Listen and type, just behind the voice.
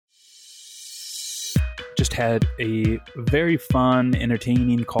just had a very fun,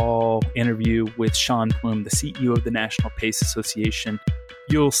 entertaining interview with Sean Bloom, the CEO of the National PACE Association.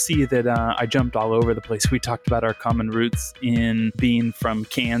 You'll see that I jumped all over the place. We talked about our common roots in being from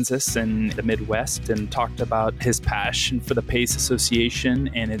Kansas and the Midwest, and talked about his passion for the PACE Association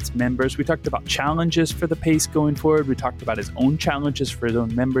and its members. We talked about challenges for the PACE going forward. We talked about his own challenges for his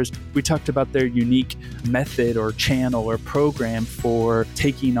own members. We talked about their unique method or channel or program for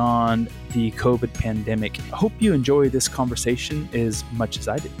taking on the COVID pandemic. I hope you enjoy this conversation as much as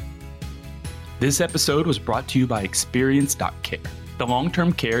I did. This episode was brought to you by Experience.care, the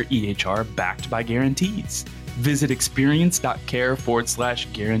long-term care EHR backed by guarantees. Visit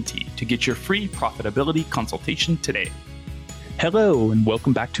experience.care/guarantee to get your free profitability consultation today. Hello, and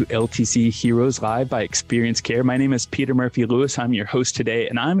welcome back to LTC Heroes Live by Experience Care. My name is Peter Murphy Lewis. I'm your host today,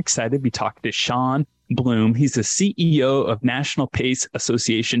 and I'm excited to be talking to Sean Bloom. He's the CEO of National PACE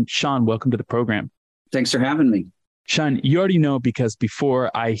Association. Sean, welcome to the program. Thanks for having me. Sean, you already know because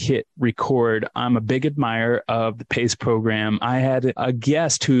before I hit record, I'm a big admirer of the PACE program. I had a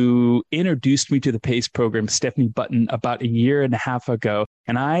guest who introduced me to the PACE program, Stephanie Button, about a year and a half ago,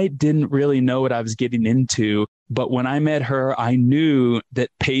 and I didn't really know what I was getting into. But when I met her, I knew that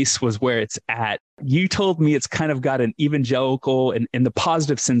PACE was where it's at. You told me it's kind of got an evangelical, and in the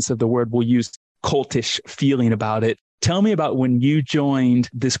positive sense of the word, we'll use cultish feeling about it. Tell me about when you joined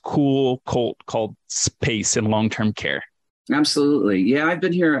this cool cult called PACE in long-term care. Absolutely. Yeah, I've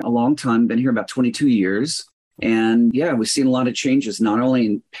been here a long time, been here about 22 years. And yeah, we've seen a lot of changes, not only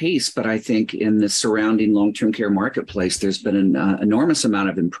in PACE, but I think in the surrounding long-term care marketplace. There's been an enormous amount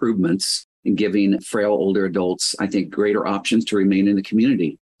of improvements in giving frail older adults, I think, greater options to remain in the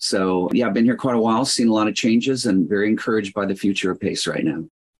community. So yeah, I've been here quite a while, seen a lot of changes, and very encouraged by the future of PACE right now.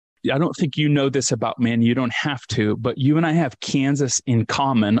 I don't think you know this about me, and you don't have to, but you and I have Kansas in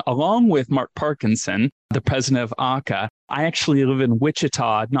common, along with Mark Parkinson, the president of ACA. I actually live in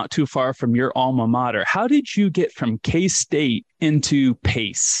Wichita, not too far from your alma mater. How did you get from K-State into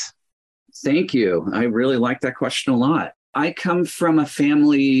PACE? Thank you. I really like that question a lot. I come from a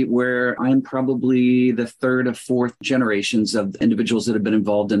family where I'm probably the third or fourth generations of individuals that have been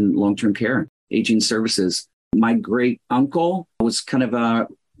involved in long-term care, aging services. My great uncle was kind of a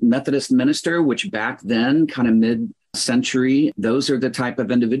Methodist minister, which back then, kind of mid-century, those are the type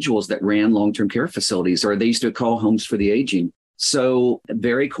of individuals that ran long-term care facilities, or they used to call homes for the aging. So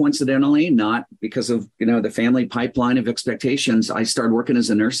very coincidentally, not because of, the family pipeline of expectations, I started working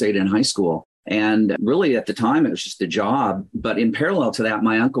as a nurse aide in high school. And really at the time, it was just a job. But in parallel to that,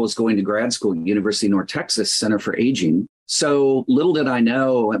 my uncle was going to grad school at University of North Texas Center for Aging. So little did I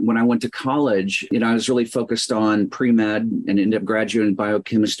know when I went to college, I was really focused on pre-med and ended up graduating in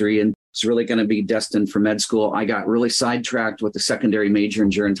biochemistry and was really going to be destined for med school. I got really sidetracked with a secondary major in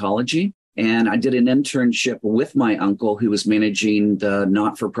gerontology. And I did an internship with my uncle who was managing the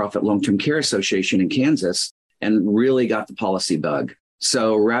not-for-profit Long-Term Care Association in Kansas and really got the policy bug.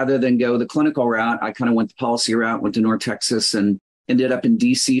 So rather than go the clinical route, I kind of went the policy route, went to North Texas and ended up in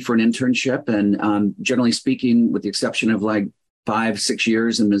DC for an internship. And generally speaking, with the exception of like 5-6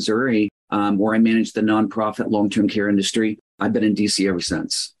 years in Missouri, where I managed the nonprofit long-term care industry, I've been in DC ever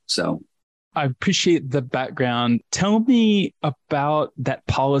since. So I appreciate the background. Tell me about that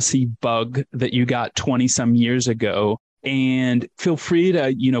policy bug that you got 20 some years ago. And feel free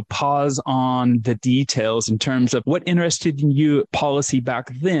to, pause on the details in terms of what interested you policy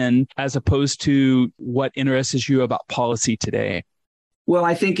back then, as opposed to what interests you about policy today. Well,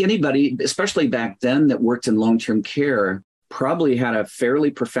 I think anybody, especially back then, that worked in long-term care probably had a fairly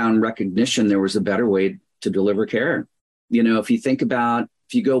profound recognition there was a better way to deliver care. If you think about,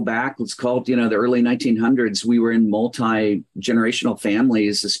 if you go back, let's call it, the early 1900s, we were in multi-generational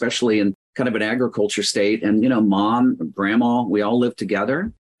families, especially in kind of an agriculture state. And, mom, grandma, we all lived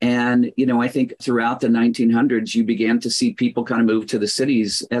together. And, I think throughout the 1900s, you began to see people kind of move to the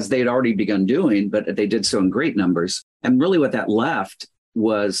cities as they had already begun doing, but they did so in great numbers. And really what that left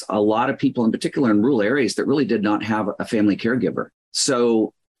was a lot of people, in particular in rural areas, that really did not have a family caregiver.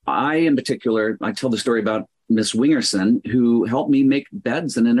 So in particular, I tell the story about Miss Wingerson, who helped me make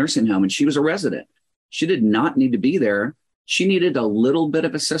beds in a nursing home, and she was a resident. She did not need to be there. She needed a little bit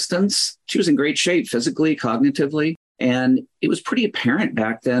of assistance. She was in great shape physically, cognitively. And it was pretty apparent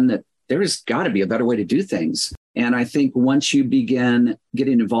back then that there's got to be a better way to do things. And I think once you begin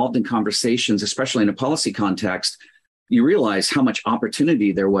getting involved in conversations, especially in a policy context, you realize how much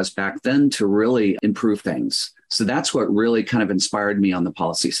opportunity there was back then to really improve things. So that's what really kind of inspired me on the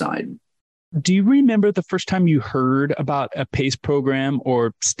policy side. Do you remember the first time you heard about a PACE program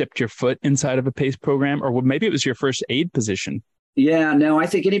or stepped your foot inside of a PACE program, or maybe it was your first aid position? Yeah, no, I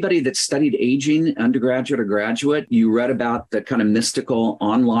think anybody that studied aging, undergraduate or graduate, you read about the kind of mystical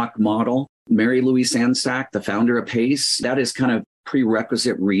on-lock model. Mary Louise Anzac, the founder of PACE, that is kind of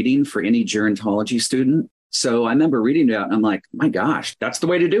prerequisite reading for any gerontology student. So I remember reading that and I'm like, my gosh, that's the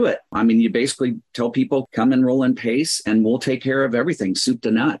way to do it. I mean, you basically tell people, come enroll in PACE and we'll take care of everything, soup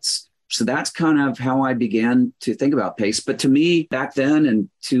to nuts. So that's kind of how I began to think about PACE. But to me back then, and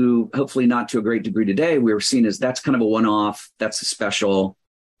to hopefully not to a great degree today, we were seen as that's kind of a one-off, that's a special,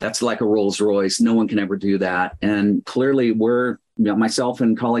 that's like a Rolls Royce. No one can ever do that. And clearly myself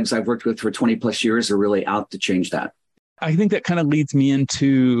and colleagues I've worked with for 20 plus years are really out to change that. I think that kind of leads me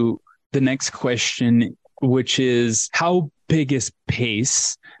into the next question, which is how big is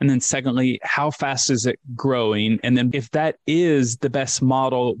PACE? And then secondly, how fast is it growing? And then if that is the best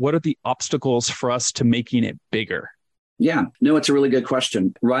model, what are the obstacles for us to making it bigger? Yeah, no, it's a really good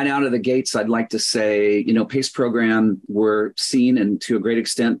question. Right out of the gates, I'd like to say, PACE program, we're seen and to a great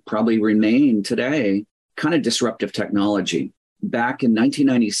extent probably remain today kind of disruptive technology. Back in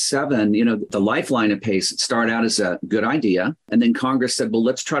 1997, the lifeline of PACE, it started out as a good idea. And then Congress said, well,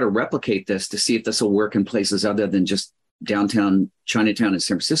 let's try to replicate this to see if this will work in places other than just downtown Chinatown in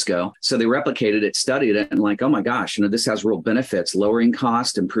San Francisco. So they replicated it, studied it, and like, oh my gosh, this has real benefits, lowering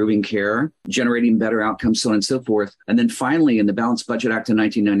cost, improving care, generating better outcomes, so on and so forth. And then finally, in the Balanced Budget Act of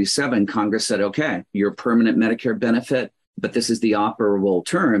 1997, Congress said, okay, you're a permanent Medicare benefit, but this is the operable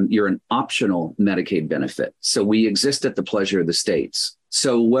term, you're an optional Medicaid benefit. So we exist at the pleasure of the states.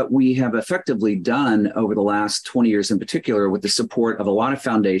 So what we have effectively done over the last 20 years in particular, with the support of a lot of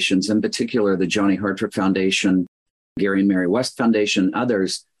foundations, in particular the Johnny Hartwick Foundation, Gary and Mary West Foundation,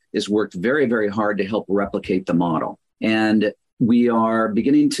 others, is worked very, very hard to help replicate the model. And we are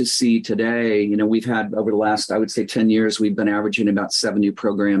beginning to see today, we've had over the last, I would say 10 years, we've been averaging about 7 new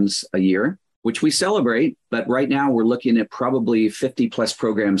programs a year, which we celebrate. But right now we're looking at probably 50 plus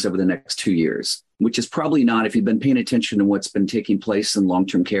programs over the next 2 years, which is probably not, if you've been paying attention to what's been taking place in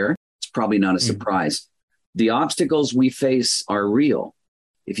long-term care, it's probably not a surprise. The obstacles we face are real.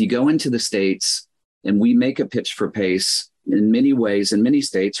 If you go into the states and we make a pitch for PACE, in many ways, in many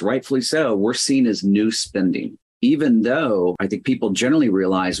states, rightfully so, we're seen as new spending. Even though I think people generally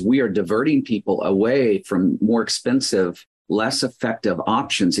realize we are diverting people away from more expensive, less effective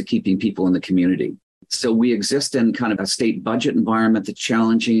options at keeping people in the community. So we exist in kind of a state budget environment that's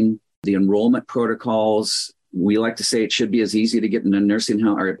challenging. The enrollment protocols, we like to say it should be as easy to get in a nursing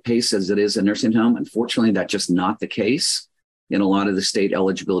home or at PACE as it is a nursing home. Unfortunately, that's just not the case in a lot of the state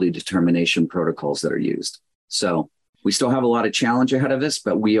eligibility determination protocols that are used. So we still have a lot of challenge ahead of us,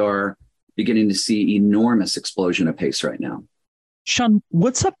 but we are beginning to see enormous explosion of PACE right now. Sean,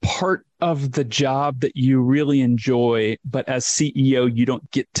 what's a part of the job that you really enjoy, but as CEO, you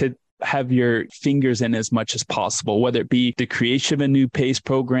don't get to have your fingers in as much as possible, whether it be the creation of a new PACE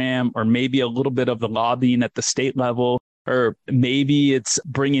program, or maybe a little bit of the lobbying at the state level, or maybe it's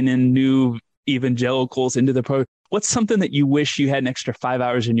bringing in new evangelicals into the program? What's something that you wish you had an extra 5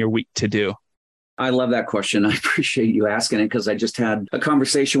 hours in your week to do? I love that question. I appreciate you asking it because I just had a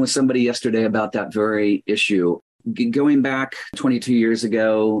conversation with somebody yesterday about that very issue. Going back 22 years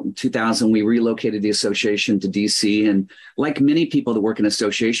ago, 2000, we relocated the association to DC. And like many people that work in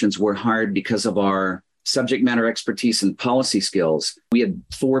associations, we're hired because of our subject matter expertise and policy skills. We had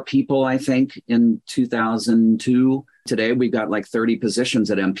 4 people, I think, in 2002. Today, we've got like 30 positions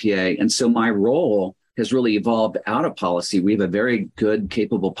at MPA. And so my role has really evolved out of policy. We have a very good,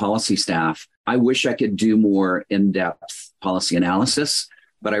 capable policy staff. I wish I could do more in-depth policy analysis,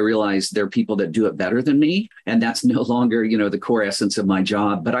 but I realize there are people that do it better than me. And that's no longer, the core essence of my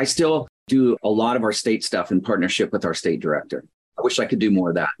job. But I still do a lot of our state stuff in partnership with our state director. I wish I could do more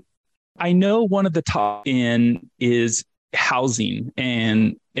of that. I know one of the top in is housing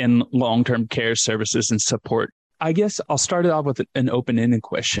and long-term care services and support. I guess I'll start it off with an open-ended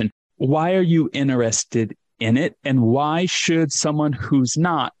question. Why are you interested in it? And why should someone who's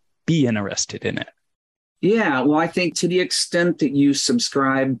not be interested in it? Yeah, well, I think to the extent that you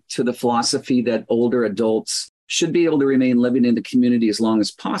subscribe to the philosophy that older adults should be able to remain living in the community as long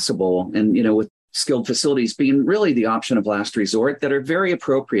as possible, and, with skilled facilities being really the option of last resort that are very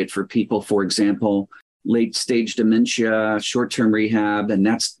appropriate for people, for example, late stage dementia, short-term rehab. And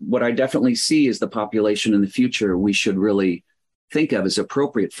that's what I definitely see as the population in the future we should really think of as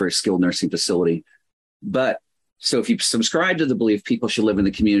appropriate for a skilled nursing facility. But so if you subscribe to the belief people should live in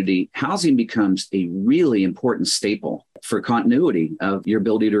the community, housing becomes a really important staple for continuity of your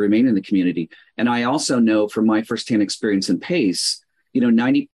ability to remain in the community. And I also know from my firsthand experience in PACE,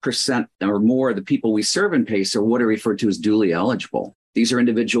 90% or more of the people we serve in PACE are what are referred to as dually eligible. These are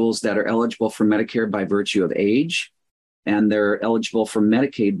individuals that are eligible for Medicare by virtue of age, and they're eligible for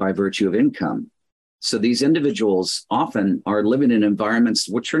Medicaid by virtue of income. So these individuals often are living in environments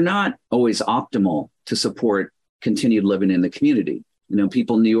which are not always optimal to support continued living in the community.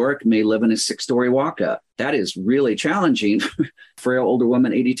 People in New York may live in a 6-story walk-up. That is really challenging for an older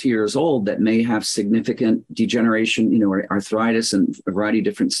woman, 82 years old, that may have significant degeneration, or arthritis and a variety of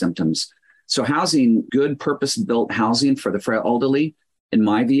different symptoms. So housing, good purpose-built housing for the frail elderly, in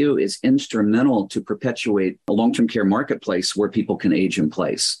my view, is instrumental to perpetuate a long-term care marketplace where people can age in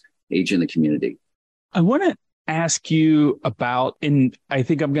place, age in the community. I want to ask you about, and I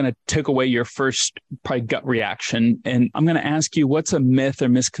think I'm going to take away your first probably gut reaction, and I'm going to ask you what's a myth or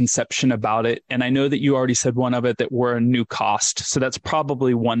misconception about it. And I know that you already said one of it, that we're a new cost. So that's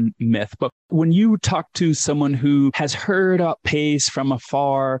probably one myth. But when you talk to someone who has heard about PACE from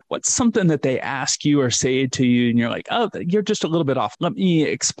afar, what's something that they ask you or say to you and you're like, oh, you're just a little bit off. Let me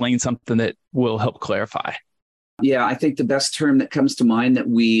explain something that will help clarify. Yeah, I think the best term that comes to mind that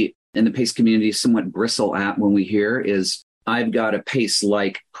we in the PACE community somewhat bristle at when we hear is, I've got a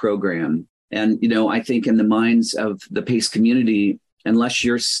PACE-like program. And, I think in the minds of the PACE community, unless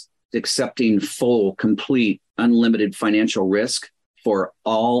you're accepting full, complete, unlimited financial risk for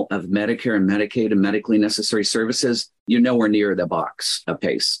all of Medicare and Medicaid and medically necessary services, you're nowhere near the box of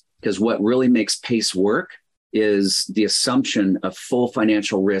PACE. Because what really makes PACE work is the assumption of full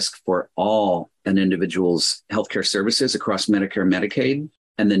financial risk for all an individual's healthcare services across Medicare and Medicaid.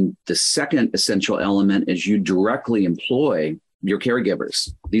 And then the second essential element is you directly employ your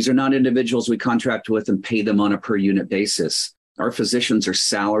caregivers. These are not individuals we contract with and pay them on a per unit basis. Our physicians are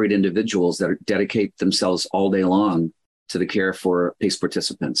salaried individuals that dedicate themselves all day long to the care for PACE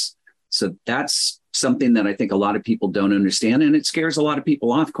participants. So that's something that I think a lot of people don't understand. And it scares a lot of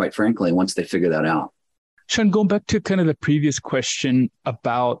people off, quite frankly, once they figure that out. Sean, going back to kind of the previous question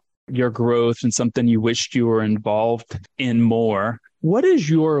about your growth and something you wished you were involved in more, what does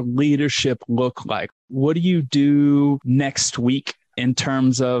your leadership look like? What do you do next week in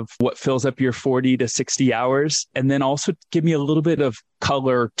terms of what fills up your 40 to 60 hours? And then also give me a little bit of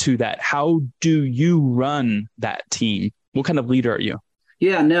color to that. How do you run that team? What kind of leader are you?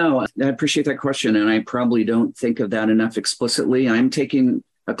 Yeah, no, I appreciate that question. And I probably don't think of that enough explicitly. I'm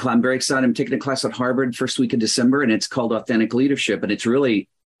very excited. I'm taking a class at Harvard first week of December, and it's called Authentic Leadership. And it's really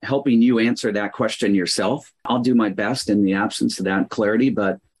helping you answer that question yourself. I'll do my best in the absence of that clarity,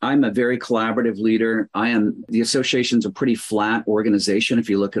 but I'm a very collaborative leader. The association's a pretty flat organization. If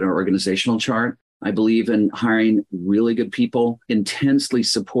you look at our organizational chart, I believe in hiring really good people, intensely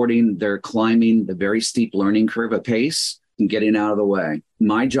supporting their climbing the very steep learning curve of PACE and getting out of the way.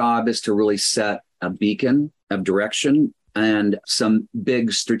 My job is to really set a beacon of direction and some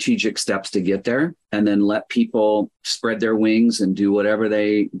big strategic steps to get there, and then let people spread their wings and do whatever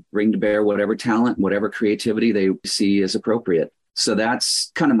they bring to bear, whatever talent, whatever creativity they see as appropriate. So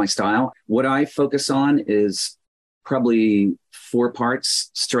that's kind of my style. What I focus on is probably 4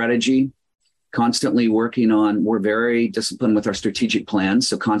 parts: strategy, constantly working on, we're very disciplined with our strategic plans,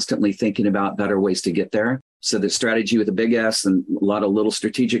 so constantly thinking about better ways to get there. So the strategy with a big S and a lot of little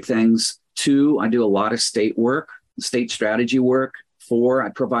strategic things. 2, I do a lot of state work. State strategy work. 4, I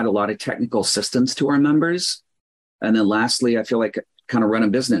provide a lot of technical assistance to our members. And then lastly, I feel like I kind of run a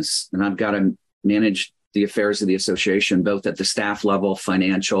business, and I've got to manage the affairs of the association, both at the staff level,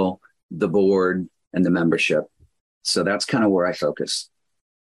 financial, the board, and the membership. So that's kind of where I focus.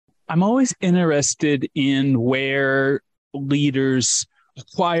 I'm always interested in where leaders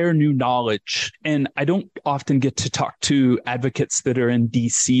acquire new knowledge. And I don't often get to talk to advocates that are in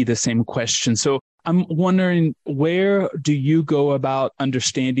DC the same question. So I'm wondering, where do you go about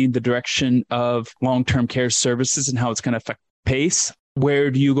understanding the direction of long-term care services and how it's going to affect PACE?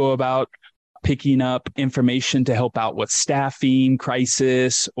 Where do you go about picking up information to help out with staffing,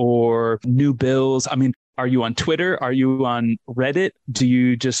 crisis, or new bills? I mean, are you on Twitter? Are you on Reddit? Do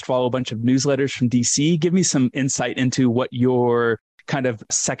you just follow a bunch of newsletters from DC? Give me some insight into what your kind of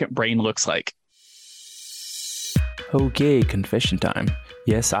second brain looks like. Okay, confession time.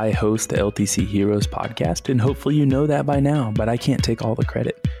 Yes, I host the LTC Heroes podcast, and hopefully you know that by now, but I can't take all the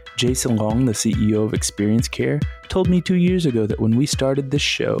credit. Jason Long, the CEO of Experience Care, told me 2 years ago that when we started this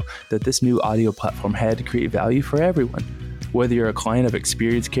show, that this new audio platform had to create value for everyone, whether you're a client of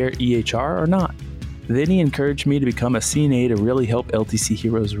Experience Care EHR or not. Then he encouraged me to become a CNA to really help LTC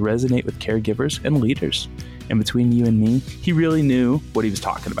Heroes resonate with caregivers and leaders. And between you and me, he really knew what he was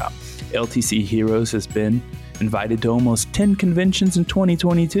talking about. LTC Heroes has been invited to almost 10 conventions in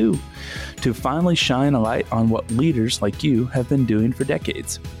 2022 to finally shine a light on what leaders like you have been doing for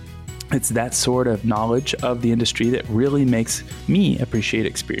decades. It's that sort of knowledge of the industry that really makes me appreciate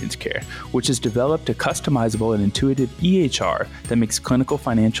Experience Care, which has developed a customizable and intuitive EHR that makes clinical,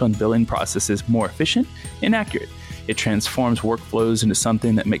 financial, and billing processes more efficient and accurate. It transforms workflows into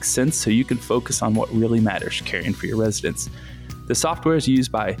something that makes sense so you can focus on what really matters, caring for your residents. The software is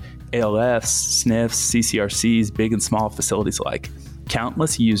used by ALFs, SNFs, CCRCs, big and small facilities alike.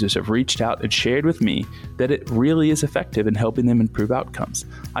 Countless users have reached out and shared with me that it really is effective in helping them improve outcomes.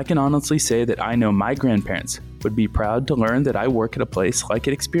 I can honestly say that I know my grandparents would be proud to learn that I work at a place like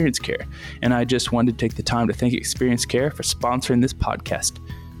at Experience Care, and I just wanted to take the time to thank Experience Care for sponsoring this podcast.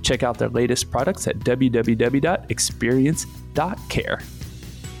 Check out their latest products at www.experience.care.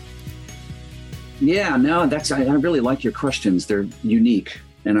 Yeah, no, I really like your questions. They're unique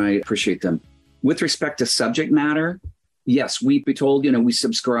and I appreciate them. With respect to subject matter, yes, we be told, we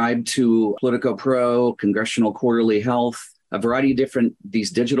subscribe to Politico Pro, Congressional Quarterly Health, a variety of these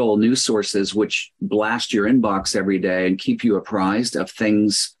digital news sources, which blast your inbox every day and keep you apprised of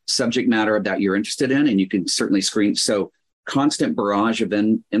things, subject matter that you're interested in. And you can certainly screen. So constant barrage of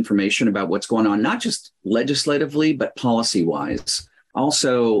information about what's going on, not just legislatively, but policy wise.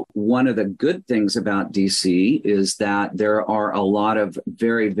 Also, one of the good things about DC is that there are a lot of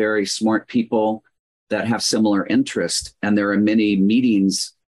very, very smart people that have similar interest. And there are many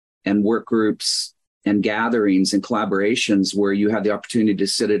meetings and work groups and gatherings and collaborations where you have the opportunity to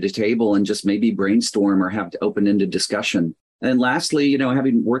sit at a table and just maybe brainstorm or have open-ended discussion. And lastly,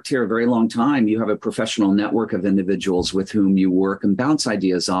 having worked here a very long time, you have a professional network of individuals with whom you work and bounce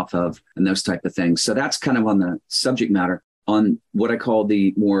ideas off of and those type of things. So that's kind of on the subject matter. On what I call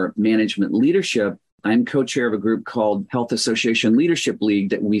the more management leadership, I'm co-chair of a group called Health Association Leadership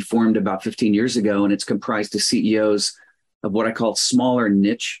League that we formed about 15 years ago, and it's comprised of CEOs of what I call smaller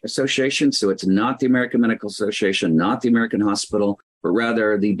niche associations. So it's not the American Medical Association, not the American Hospital, but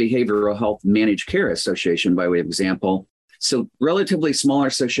rather the Behavioral Health Managed Care Association, by way of example. So relatively smaller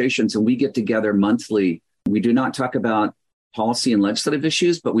associations, and we get together monthly. We do not talk about policy and legislative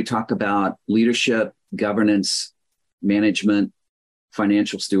issues, but we talk about leadership, governance, management,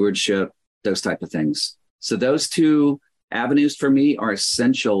 financial stewardship, those type of things. So those two avenues for me are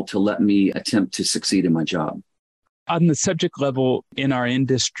essential to let me attempt to succeed in my job. On the subject level in our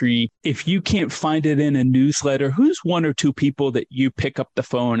industry, if you can't find it in a newsletter, who's one or two people that you pick up the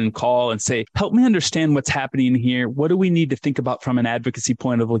phone and call and say, help me understand what's happening here? What do we need to think about from an advocacy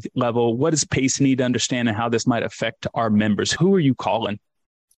point of level? What does PACE need to understand and how this might affect our members? Who are you calling?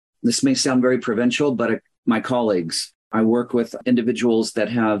 This may sound very provincial, but my colleagues. I work with individuals that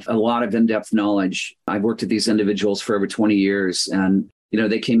have a lot of in-depth knowledge. I've worked with these individuals for over 20 years, and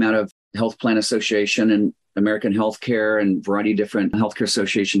they came out of Health Plan Association and American Healthcare and a variety of different healthcare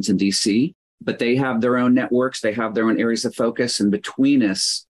associations in DC, but they have their own networks. They have their own areas of focus. And between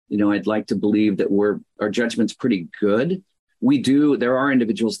us, I'd like to believe that our judgment's pretty good. There are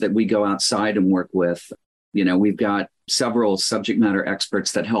individuals that we go outside and work with. We've got several subject matter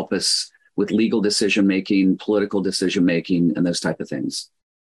experts that help us with legal decision-making, political decision-making, and those type of things.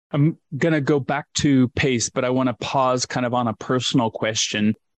 I'm going to go back to PACE, but I want to pause kind of on a personal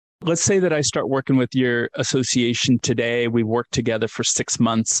question. Let's say that I start working with your association today. We worked together for 6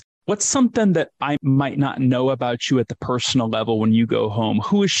 months. What's something that I might not know about you at the personal level when you go home?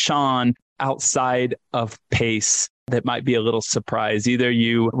 Who is Sean outside of PACE that might be a little surprise? Either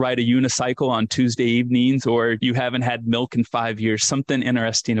you ride a unicycle on Tuesday evenings or you haven't had milk in 5 years. Something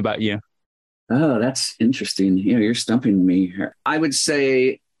interesting about you. Oh, that's interesting. You're stumping me here. I would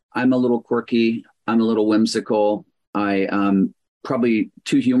say I'm a little quirky. I'm a little whimsical. I probably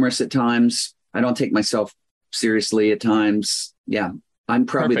too humorous at times. I don't take myself seriously at times. Yeah, I'm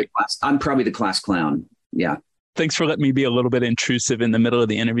probably the class clown. Yeah. Thanks for letting me be a little bit intrusive in the middle of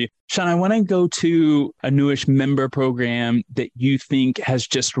the interview. Sean, I want to go to a newish member program that you think has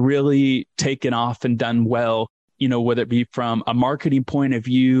just really taken off and done well, whether it be from a marketing point of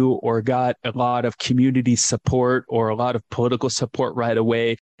view or got a lot of community support or a lot of political support right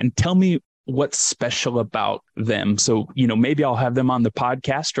away. And tell me what's special about them. So, maybe I'll have them on the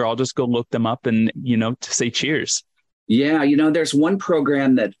podcast or I'll just go look them up and, to say cheers. Yeah, there's one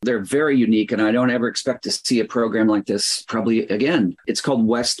program that they're very unique, and I don't ever expect to see a program like this probably again. It's called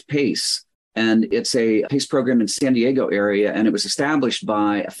West PACE, and it's a PACE program in San Diego area, and it was established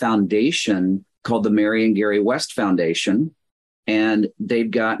by a foundation called the Mary and Gary West Foundation. And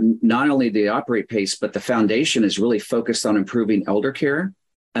they've got not only they operate PACE, but the foundation is really focused on improving elder care.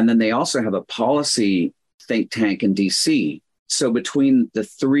 And then they also have a policy think tank in DC. So between the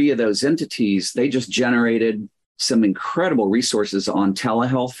three of those entities, they just generated some incredible resources on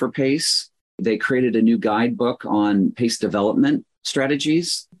telehealth for PACE. They created a new guidebook on PACE development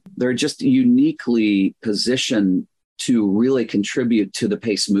strategies. They're just uniquely positioned to really contribute to the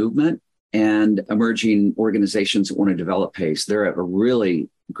PACE movement and emerging organizations that want to develop PACE. They're a really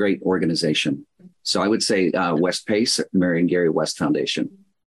great organization. So I would say West PACE, Marion Gary West Foundation.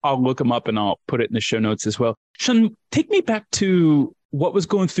 I'll look them up and I'll put it in the show notes as well. Sean, take me back to what was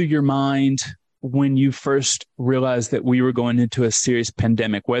going through your mind when you first realized that we were going into a serious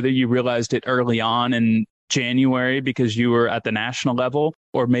pandemic, whether you realized it early on in January because you were at the national level,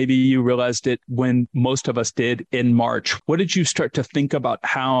 or maybe you realized it when most of us did in March. What did you start to think about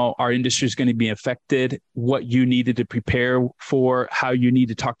how our industry is going to be affected, what you needed to prepare for, how you need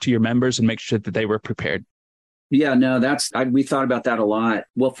to talk to your members and make sure that they were prepared? Yeah, no, we thought about that a lot.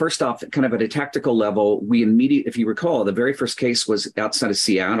 Well, first off, kind of at a tactical level, if you recall, the very first case was outside of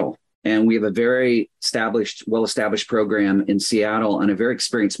Seattle. And we have a very well-established program in Seattle and a very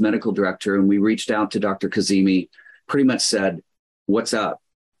experienced medical director. And we reached out to Dr. Kazemi, pretty much said, what's up?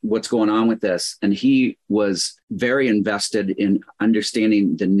 What's going on with this? And he was very invested in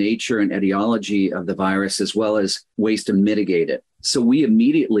understanding the nature and etiology of the virus, as well as ways to mitigate it. So we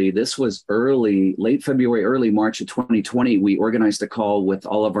immediately, this was late February, early March of 2020, we organized a call with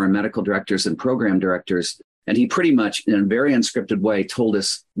all of our medical directors and program directors. And he pretty much, in a very unscripted way, told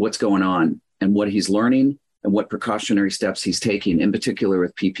us what's going on and what he's learning and what precautionary steps he's taking, in particular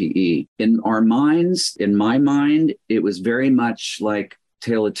with PPE. In our minds, in my mind, it was very much like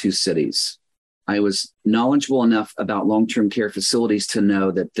Tale of Two Cities. I was knowledgeable enough about long-term care facilities to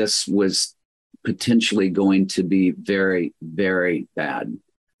know that this was potentially going to be very, very bad.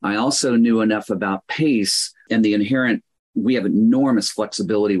 I also knew enough about PACE and the inherent we have enormous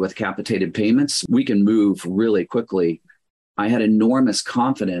flexibility with capitated payments. We can move really quickly. I had enormous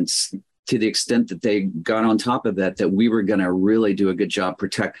confidence to the extent that they got on top of that we were going to really do a good job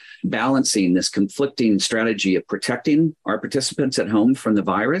balancing this conflicting strategy of protecting our participants at home from the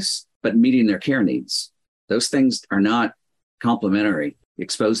virus, but meeting their care needs. Those things are not complementary,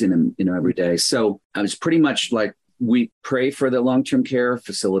 exposing them, every day. So I was pretty much like, we pray for the long-term care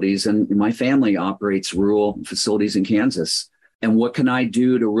facilities, and my family operates rural facilities in Kansas. And what can I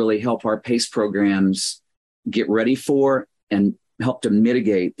do to really help our PACE programs get ready for and help to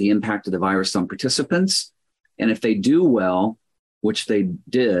mitigate the impact of the virus on participants? And if they do well, which they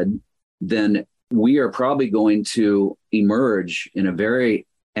did, then we are probably going to emerge in a very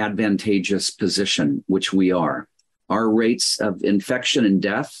advantageous position, which we are. Our rates of infection and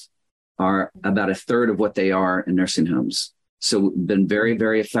death are about a third of what they are in nursing homes. So we've been very,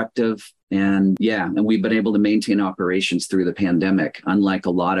 very effective. And we've been able to maintain operations through the pandemic, unlike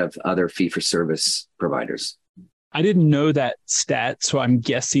a lot of other fee-for-service providers. I didn't know that stat, so I'm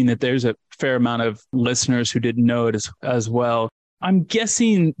guessing that there's a fair amount of listeners who didn't know it as well. I'm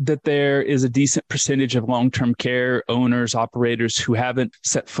guessing that there is a decent percentage of long-term care owners, operators who haven't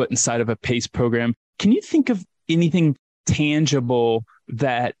set foot inside of a PACE program. Can you think of anything tangible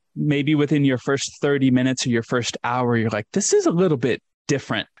that maybe within your first 30 minutes or your first hour, you're like, this is a little bit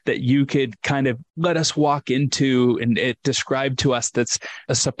different, that you could kind of let us walk into and it describe to us that's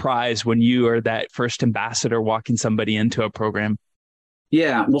a surprise when you are that first ambassador walking somebody into a program?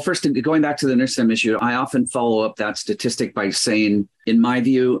 Yeah. Well, first, going back to the nursing home issue, I often follow up that statistic by saying, in my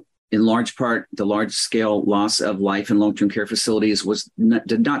view, in large part, the large-scale loss of life in long-term care facilities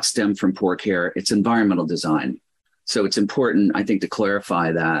did not stem from poor care. It's environmental design. So it's important, I think, to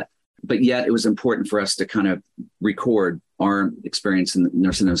clarify that. But yet it was important for us to kind of record our experience and the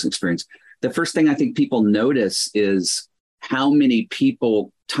nursing homes experience. The first thing I think people notice is how many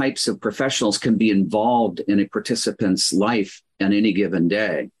types of professionals can be involved in a participant's life on any given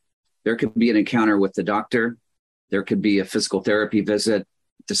day. There could be an encounter with the doctor. There could be a physical therapy visit,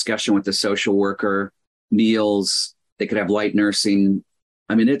 discussion with the social worker, meals. They could have light nursing.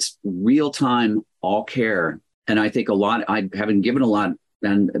 I mean, it's real-time, all care. And I think I haven't given a lot,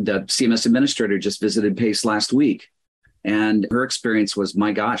 and the CMS administrator just visited PACE last week. And her experience was,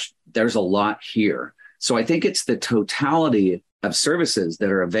 my gosh, there's a lot here. So I think it's the totality of services that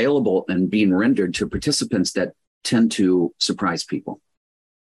are available and being rendered to participants that tend to surprise people.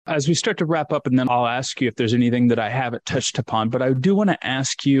 As we start to wrap up, and then I'll ask you if there's anything that I haven't touched upon, but I do want to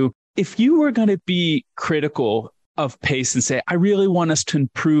ask you, if you were going to be critical of PACE and say, I really want us to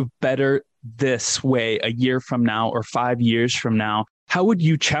improve better this way a year from now or 5 years from now, how would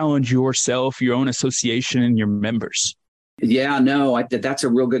you challenge yourself, your own association, and your members? Yeah, no, that's a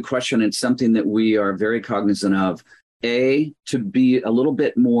real good question. It's something that we are very cognizant of. To be a little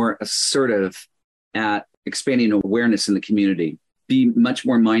bit more assertive at expanding awareness in the community. Be much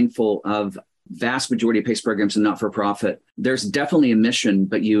more mindful of vast majority of PACE programs and not-for-profit. There's definitely a mission,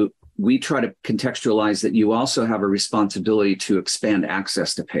 but you we try to contextualize that you also have a responsibility to expand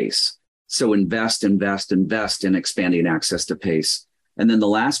access to PACE. So invest in expanding access to PACE. And then the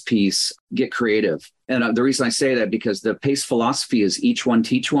last piece, get creative. And the reason I say that, because the PACE philosophy is each one,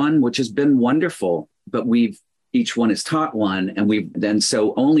 teach one, which has been wonderful, but each one has taught one. And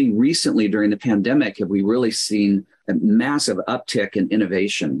so only recently during the pandemic have we really seen a massive uptick in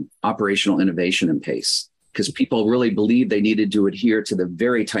innovation, operational innovation in PACE, because people really believed they needed to adhere to the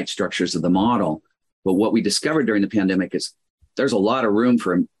very tight structures of the model. But what we discovered during the pandemic is there's a lot of room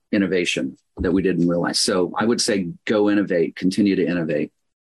for innovation that we didn't realize. So I would say go innovate, continue to innovate.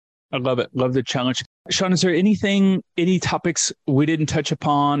 I love it. Love the challenge. Sean, is there any topics we didn't touch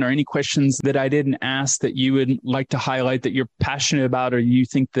upon or any questions that I didn't ask that you would like to highlight that you're passionate about, or you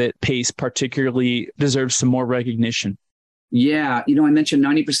think that PACE particularly deserves some more recognition? Yeah. I mentioned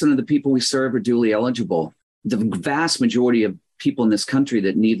 90% of the people we serve are dually eligible. The vast majority of people in this country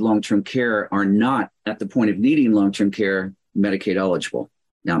that need long-term care are not at the point of needing long-term care Medicaid eligible.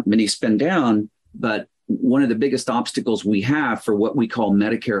 Now, many spend down, but one of the biggest obstacles we have for what we call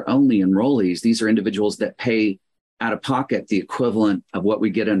Medicare-only enrollees, these are individuals that pay out of pocket the equivalent of what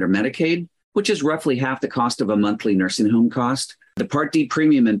we get under Medicaid, which is roughly half the cost of a monthly nursing home cost. The Part D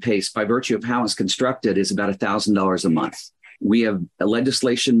premium in PACE, by virtue of how it's constructed, is about $1,000 a month. We have a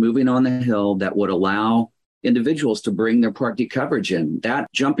legislation moving on the Hill that would allow individuals to bring their Part D coverage in.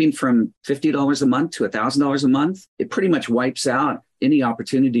 That jumping from $50 a month to $1,000 a month, it pretty much wipes out any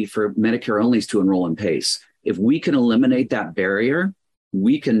opportunity for Medicare onlys to enroll in PACE. If we can eliminate that barrier,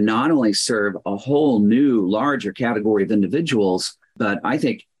 we can not only serve a whole new, larger category of individuals, but I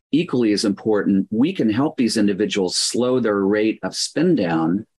think equally as important, we can help these individuals slow their rate of spend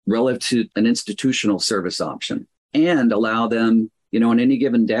down relative to an institutional service option and allow them, on any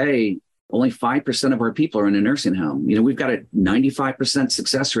given day, only 5% of our people are in a nursing home. We've got a 95%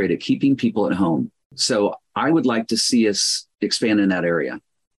 success rate at keeping people at home. So I would like to see us expand in that area.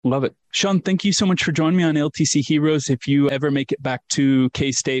 Love it. Sean, thank you so much for joining me on LTC Heroes. If you ever make it back to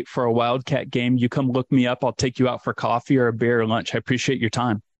K-State for a Wildcat game, you come look me up. I'll take you out for coffee or a beer or lunch. I appreciate your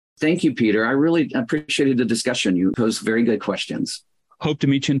time. Thank you, Peter. I really appreciated the discussion. You posed very good questions. Hope to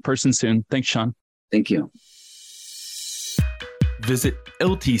meet you in person soon. Thanks, Sean. Thank you. Visit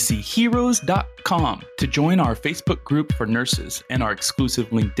ltcheroes.com to join our Facebook group for nurses and our exclusive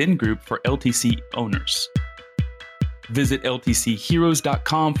LinkedIn group for LTC owners. Visit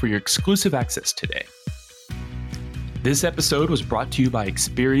ltcheroes.com for your exclusive access today. This episode was brought to you by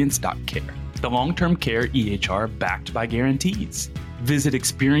Experience.care, the long-term care EHR backed by guarantees. Visit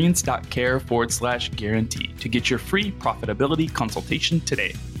experience.care/guarantee to get your free profitability consultation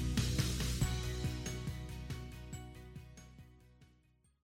today.